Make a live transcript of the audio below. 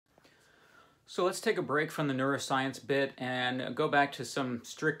So let's take a break from the neuroscience bit and go back to some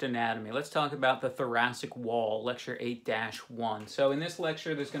strict anatomy. Let's talk about the thoracic wall, lecture 8-1. So in this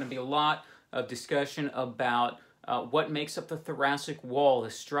lecture, there's going to be a lot of discussion about what makes up the thoracic wall, the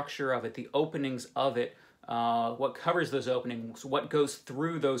structure of it, the openings of it, what covers those openings, what goes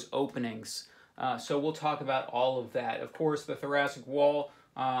through those openings. So we'll talk about all of that. Of course, the thoracic wall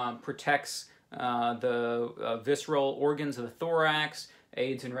protects the visceral organs of the thorax,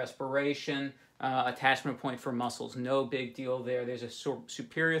 aids in respiration, attachment point for muscles. No big deal there. There's a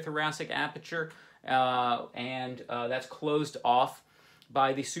superior thoracic aperture, and that's closed off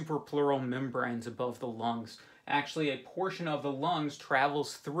by the suprapleural membranes above the lungs. Actually, a portion of the lungs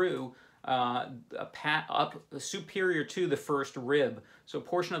travels through up superior to the first rib. So a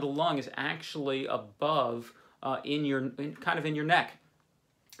portion of the lung is actually above kind of in your neck.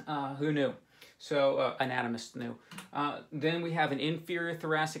 Who knew? So anatomists knew. Then we have an inferior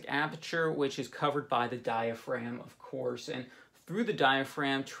thoracic aperture, which is covered by the diaphragm, of course. And through the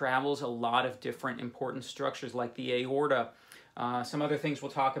diaphragm travels a lot of different important structures like the aorta. Some other things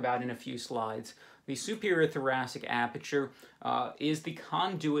we'll talk about in a few slides. The superior thoracic aperture is the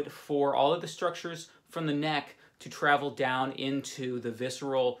conduit for all of the structures from the neck to travel down into the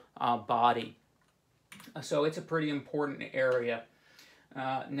visceral body. So it's a pretty important area.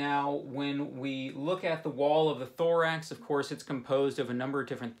 Now, when we look at the wall of the thorax, of course, it's composed of a number of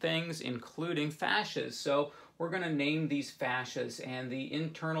different things, including fascias. So we're going to name these fascias, and the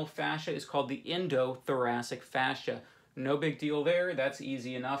internal fascia is called the endothoracic fascia. No big deal there. That's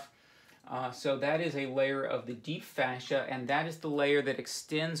easy enough. So that is a layer of the deep fascia, and that is the layer that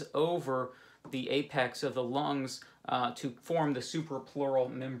extends over the apex of the lungs to form the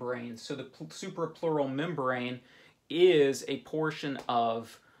suprapleural membrane. So the suprapleural membrane is a portion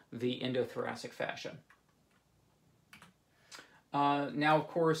of the endothoracic fascia. Now, of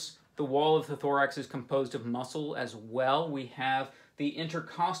course, the wall of the thorax is composed of muscle as well. We have the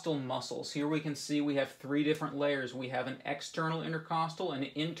intercostal muscles. Here we can see we have three different layers. We have an external intercostal, an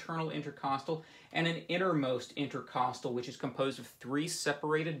internal intercostal, and an innermost intercostal, which is composed of three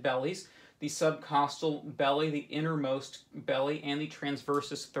separated bellies: the subcostal belly, the innermost belly, and the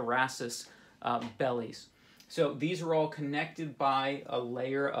transversus thoracis bellies. So these are all connected by a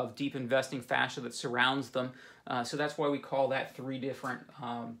layer of deep investing fascia that surrounds them. So that's why we call that three different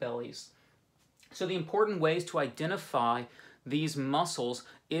bellies. So the important ways to identify these muscles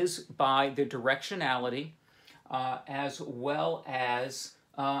is by their directionality as well as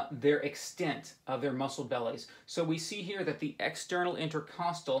their extent of their muscle bellies. So we see here that the external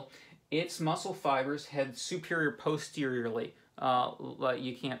intercostal, its muscle fibers head superior posteriorly.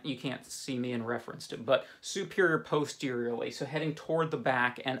 You can't see me and referenced it, but superior posteriorly, so heading toward the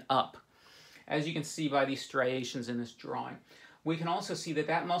back and up, as you can see by these striations in this drawing. We can also see that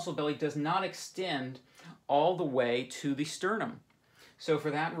that muscle belly does not extend all the way to the sternum. So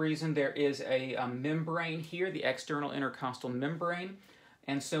for that reason, there is a membrane here, the external intercostal membrane,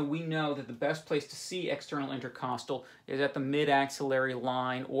 and so we know that the best place to see external intercostal is at the mid-axillary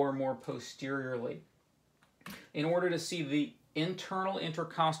line or more posteriorly. In order to see the internal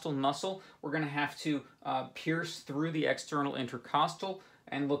intercostal muscle, we're going to have to pierce through the external intercostal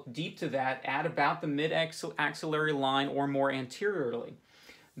and look deep to that at about the mid-axillary line or more anteriorly.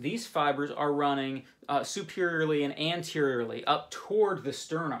 These fibers are running superiorly and anteriorly up toward the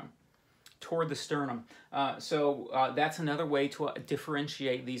sternum. So that's another way to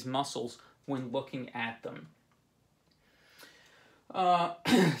differentiate these muscles when looking at them.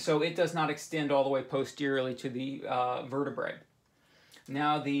 So it does not extend all the way posteriorly to the vertebrae.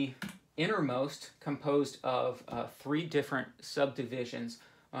 Now the innermost, composed of three different subdivisions.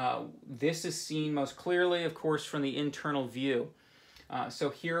 This is seen most clearly, of course, from the internal view. So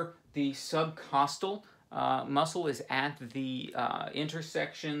here the subcostal muscle is at the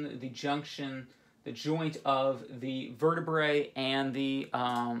intersection, the junction, the joint of the vertebrae and the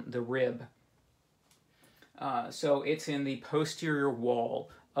rib. So it's in the posterior wall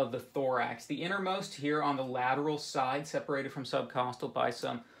of the thorax. The innermost here on the lateral side, separated from subcostal by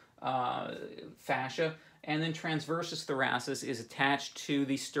some fascia, and then transversus thoracis is attached to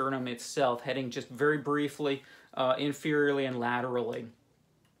the sternum itself, heading just very briefly inferiorly and laterally.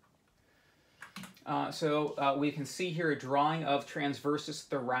 So we can see here a drawing of transversus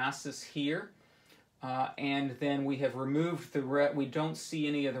thoracis here. And then we have removed we don't see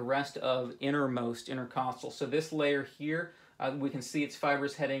any of the rest of innermost intercostal. So this layer here, we can see its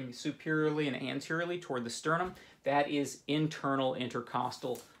fibers heading superiorly and anteriorly toward the sternum. That is internal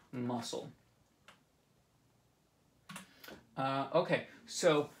intercostal muscle. Okay,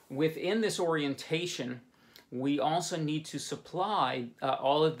 so within this orientation, we also need to supply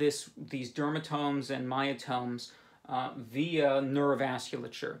all of these dermatomes and myotomes via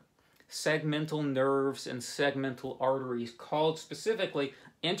neurovasculature, segmental nerves and segmental arteries, called specifically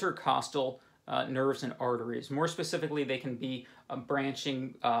intercostal nerves and arteries. More specifically, they can be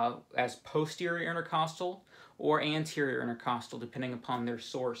branching as posterior intercostal or anterior intercostal, depending upon their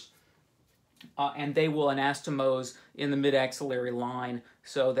source. And they will anastomose in the mid-axillary line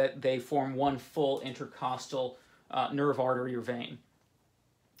so that they form one full intercostal nerve, artery, or vein.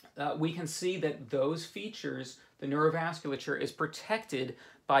 We can see that those features, the neurovasculature, is protected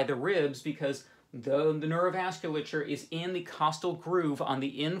by the ribs because the neurovasculature is in the costal groove on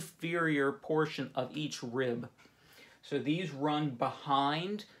the inferior portion of each rib. So these run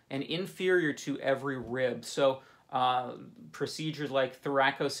behind and inferior to every rib. So procedures like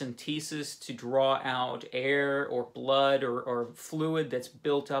thoracocentesis to draw out air or blood or fluid that's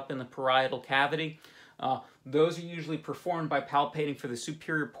built up in the parietal cavity, those are usually performed by palpating for the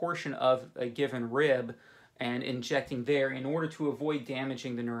superior portion of a given rib and injecting there in order to avoid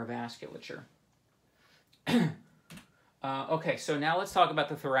damaging the neurovasculature. Okay, so now let's talk about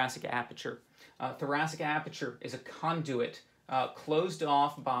the thoracic aperture. Thoracic aperture is a conduit closed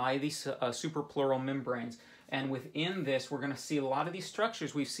off by the suprapleural membranes. And within this, we're going to see a lot of these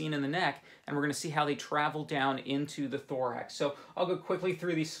structures we've seen in the neck, and we're going to see how they travel down into the thorax. So I'll go quickly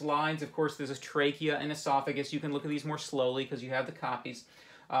through these slides. Of course, there's a trachea and esophagus. You can look at these more slowly because you have the copies.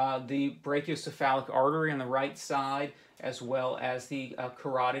 The brachiocephalic artery on the right side, as well as the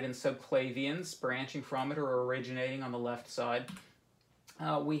carotid and subclavians branching from it or originating on the left side.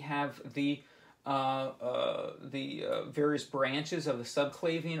 We have the various branches of the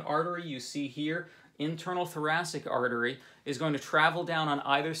subclavian artery you see here. Internal thoracic artery is going to travel down on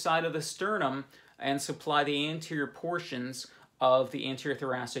either side of the sternum and supply the anterior portions of the anterior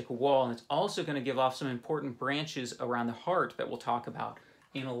thoracic wall. And it's also going to give off some important branches around the heart that we'll talk about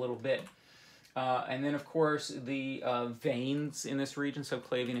in a little bit. And then, of course, the veins in this region,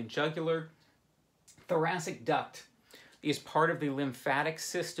 subclavian and jugular. Thoracic duct is part of the lymphatic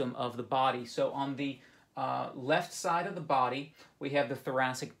system of the body. So on the left side of the body, we have the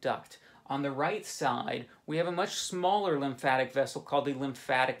thoracic duct. On the right side, we have a much smaller lymphatic vessel called the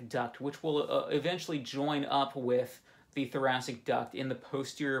lymphatic duct, which will eventually join up with the thoracic duct in the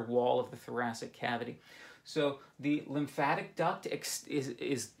posterior wall of the thoracic cavity. So the lymphatic duct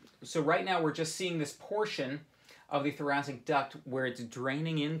so right now we're just seeing this portion of the thoracic duct where it's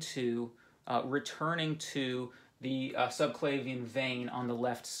draining into, returning to the subclavian vein on the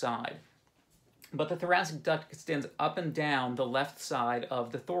left side. But the thoracic duct extends up and down the left side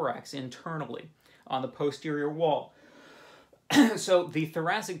of the thorax internally on the posterior wall. So the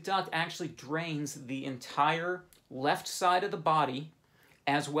thoracic duct actually drains the entire left side of the body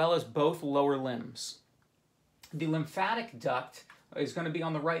as well as both lower limbs. The lymphatic duct is going to be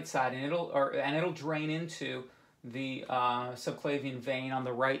on the right side, and it'll drain into the subclavian vein on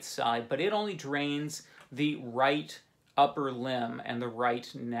the right side, but it only drains the right upper limb and the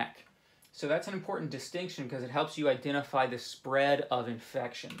right neck. So that's an important distinction because it helps you identify the spread of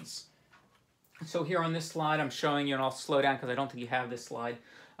infections. So here on this slide, I'm showing you, and I'll slow down because I don't think you have this slide,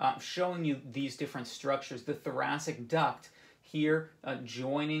 showing you these different structures. The thoracic duct here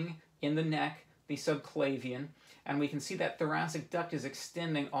joining in the neck, the subclavian, and we can see that thoracic duct is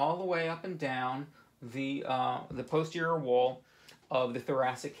extending all the way up and down the posterior wall of the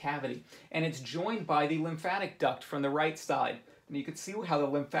thoracic cavity. And it's joined by the lymphatic duct from the right side. And you can see how the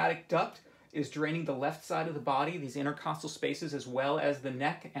lymphatic duct is draining the left side of the body, these intercostal spaces, as well as the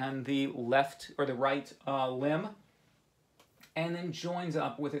neck and the left or the right limb, and then joins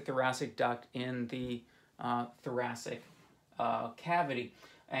up with the thoracic duct in the thoracic cavity.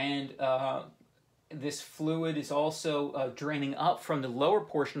 And this fluid is also draining up from the lower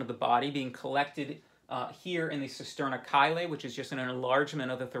portion of the body, being collected here in the cisterna chylae, which is just an enlargement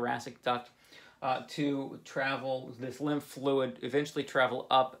of the thoracic duct, to travel, this lymph fluid eventually travel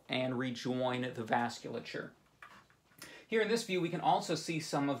up and rejoin the vasculature. Here in this view, we can also see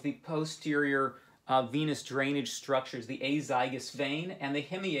some of the posterior venous drainage structures, the azygous vein and the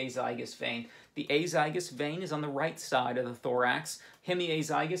hemiazygous vein. The azygous vein is on the right side of the thorax.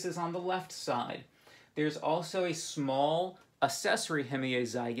 Hemiazygous is on the left side. There's also a small accessory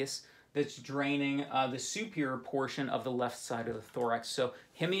hemiazygous that's draining the superior portion of the left side of the thorax. So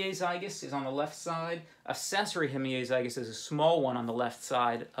hemiazygous is on the left side. Accessory hemiazygous is a small one on the left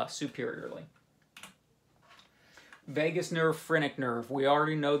side superiorly. Vagus nerve, phrenic nerve. We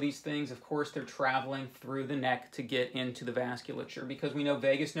already know these things. Of course, they're traveling through the neck to get into the vasculature because we know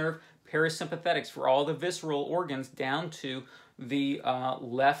vagus nerve, parasympathetics for all the visceral organs down to the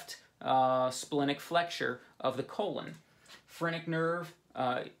left splenic flexure of the colon. Phrenic nerve,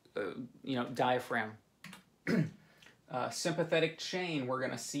 diaphragm. Sympathetic chain, we're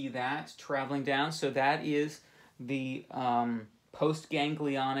going to see that traveling down. So that is the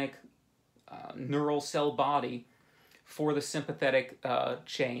postganglionic neural cell body for the sympathetic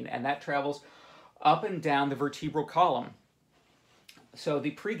chain, and that travels up and down the vertebral column. So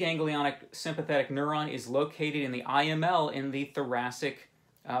the preganglionic sympathetic neuron is located in the IML in the thoracic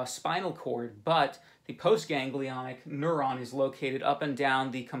spinal cord, but the postganglionic neuron is located up and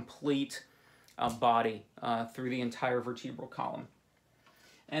down the complete body through the entire vertebral column.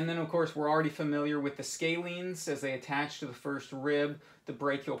 And then, of course, we're already familiar with the scalenes as they attach to the first rib, the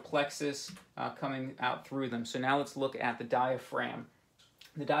brachial plexus coming out through them. So now let's look at the diaphragm.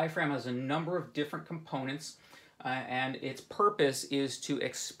 The diaphragm has a number of different components, and its purpose is to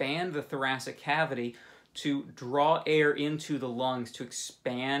expand the thoracic cavity, to draw air into the lungs, to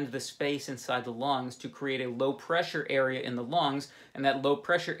expand the space inside the lungs, to create a low pressure area in the lungs, and that low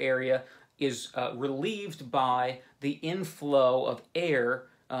pressure area is relieved by the inflow of air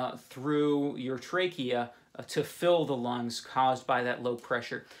through your trachea to fill the lungs caused by that low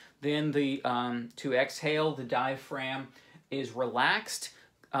pressure. Then to exhale, the diaphragm is relaxed,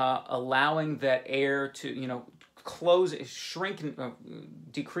 allowing that air to close, shrink,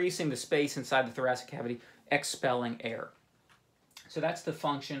 decreasing the space inside the thoracic cavity, expelling air. So that's the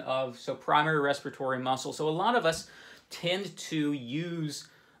function of primary respiratory muscle. So a lot of us tend to use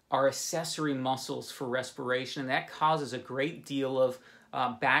our accessory muscles for respiration, and that causes a great deal of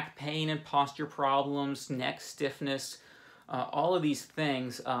back pain and posture problems, neck stiffness, all of these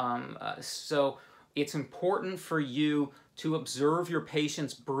things. So it's important for you to observe your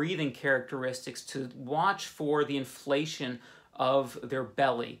patient's breathing characteristics, to watch for the inflation of their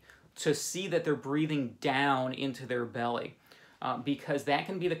belly, to see that they're breathing down into their belly, because that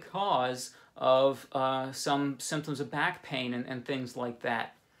can be the cause of some symptoms of back pain and things like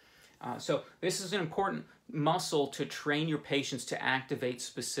that. So this is an important muscle to train your patients to activate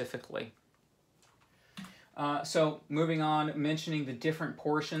specifically. So moving on, mentioning the different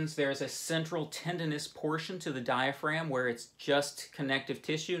portions, there's a central tendinous portion to the diaphragm where it's just connective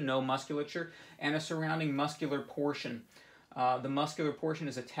tissue, no musculature, and a surrounding muscular portion. The muscular portion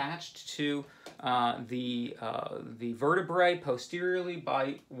is attached to the vertebrae posteriorly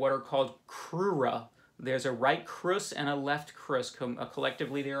by what are called crura. There's a right crus and a left crus.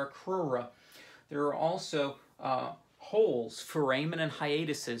 Collectively, they are crura. There are also holes, foramen and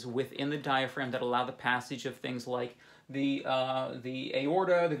hiatuses within the diaphragm that allow the passage of things like the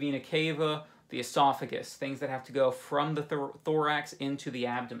aorta, the vena cava, the esophagus, things that have to go from the thorax into the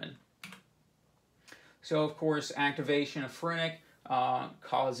abdomen. So, of course, activation of phrenic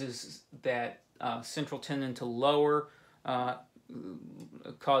causes that central tendon to lower,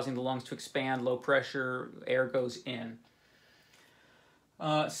 causing the lungs to expand, low pressure, air goes in.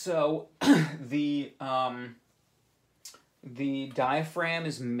 So the diaphragm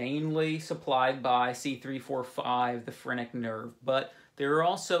is mainly supplied by C345, the phrenic nerve, but there are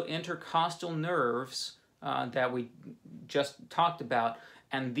also intercostal nerves that we just talked about,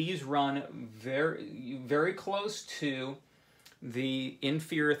 and these run very, very close to the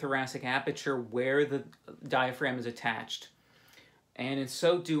inferior thoracic aperture where the diaphragm is attached. And in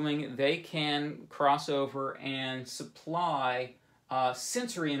so doing, they can cross over and supply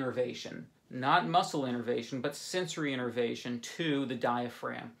sensory innervation, not muscle innervation, but sensory innervation to the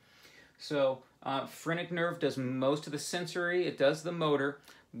diaphragm. So phrenic nerve does most of the sensory, it does the motor,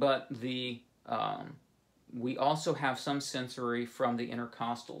 but we also have some sensory from the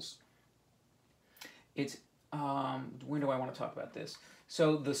intercostals. It's, when do I want to talk about this?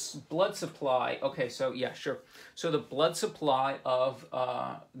 So the blood supply, okay, so yeah, sure. So the blood supply of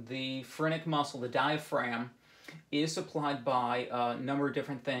the phrenic muscle, the diaphragm, is supplied by a number of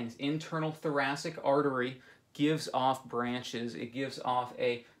different things. Internal thoracic artery gives off branches. It gives off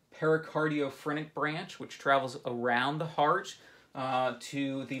a pericardiophrentic branch, which travels around the heart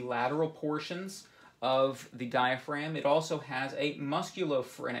to the lateral portions of the diaphragm. It also has a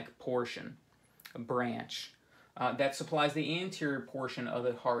musculophrenic portion, a branch, that supplies the anterior portion of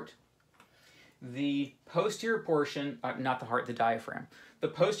the heart. The posterior portion, not the heart, the diaphragm. The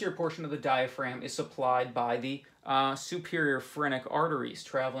posterior portion of the diaphragm is supplied by the superior phrenic arteries,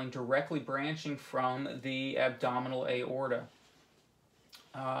 traveling directly branching from the abdominal aorta.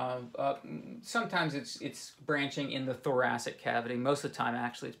 Sometimes it's branching in the thoracic cavity. Most of the time,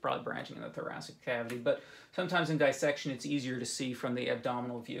 actually, it's probably branching in the thoracic cavity, but sometimes in dissection, it's easier to see from the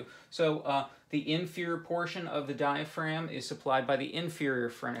abdominal view. So the inferior portion of the diaphragm is supplied by the inferior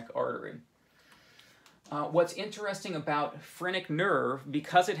phrenic artery. What's interesting about phrenic nerve,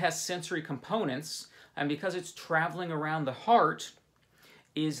 because it has sensory components, and because it's traveling around the heart,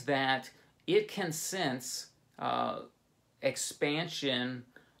 is that it can sense expansion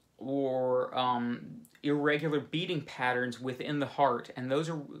or irregular beating patterns within the heart, and those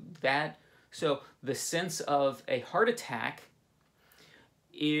are that. So the sense of a heart attack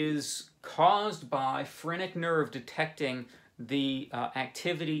is caused by phrenic nerve detecting the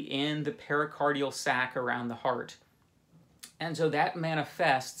activity in the pericardial sac around the heart, and so that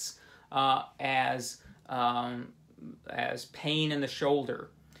manifests as pain in the shoulder,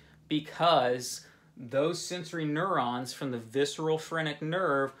 because those sensory neurons from the visceral phrenic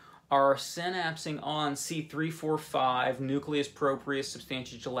nerve are synapsing on C345 nucleus proprius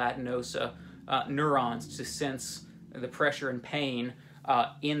substantia gelatinosa neurons to sense the pressure and pain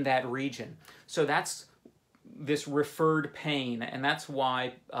in that region. So that's this referred pain, and that's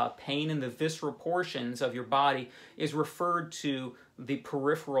why pain in the visceral portions of your body is referred to the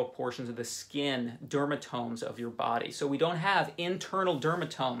peripheral portions of the skin, dermatomes of your body. So we don't have internal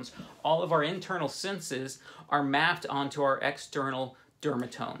dermatomes. All of our internal senses are mapped onto our external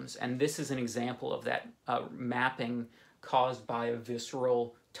dermatomes, and this is an example of that mapping caused by a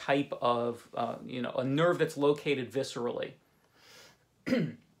visceral type of, a nerve that's located viscerally.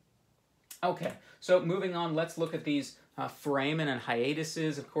 Okay, so moving on, let's look at these foramen and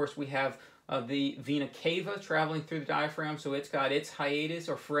hiatuses. Of course, we have the vena cava traveling through the diaphragm, so it's got its hiatus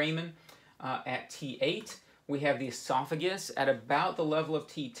or foramen at T8. We have the esophagus at about the level of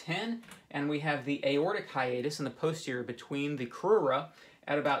T10, and we have the aortic hiatus in the posterior between the crura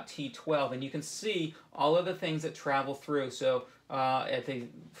at about T12. And you can see all of the things that travel through. So at the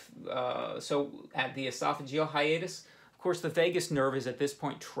esophageal hiatus, of course, the vagus nerve is at this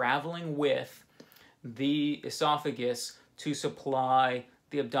point traveling with the esophagus to supply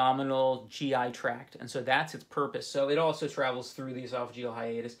the abdominal GI tract, and so that's its purpose. So it also travels through the esophageal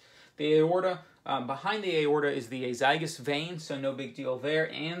hiatus. The aorta, behind the aorta is the azygous vein, so no big deal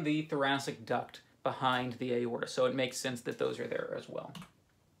there, and the thoracic duct behind the aorta, so it makes sense that those are there as well.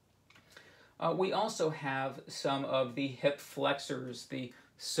 We also have some of the hip flexors, the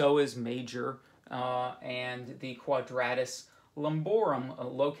psoas major and the quadratus lumborum,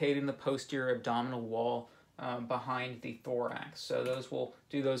 located in the posterior abdominal wall behind the thorax. So those will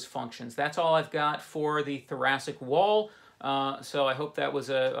do those functions. That's all I've got for the thoracic wall. So I hope that was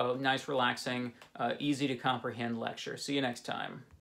a nice, relaxing, easy to comprehend lecture. See you next time.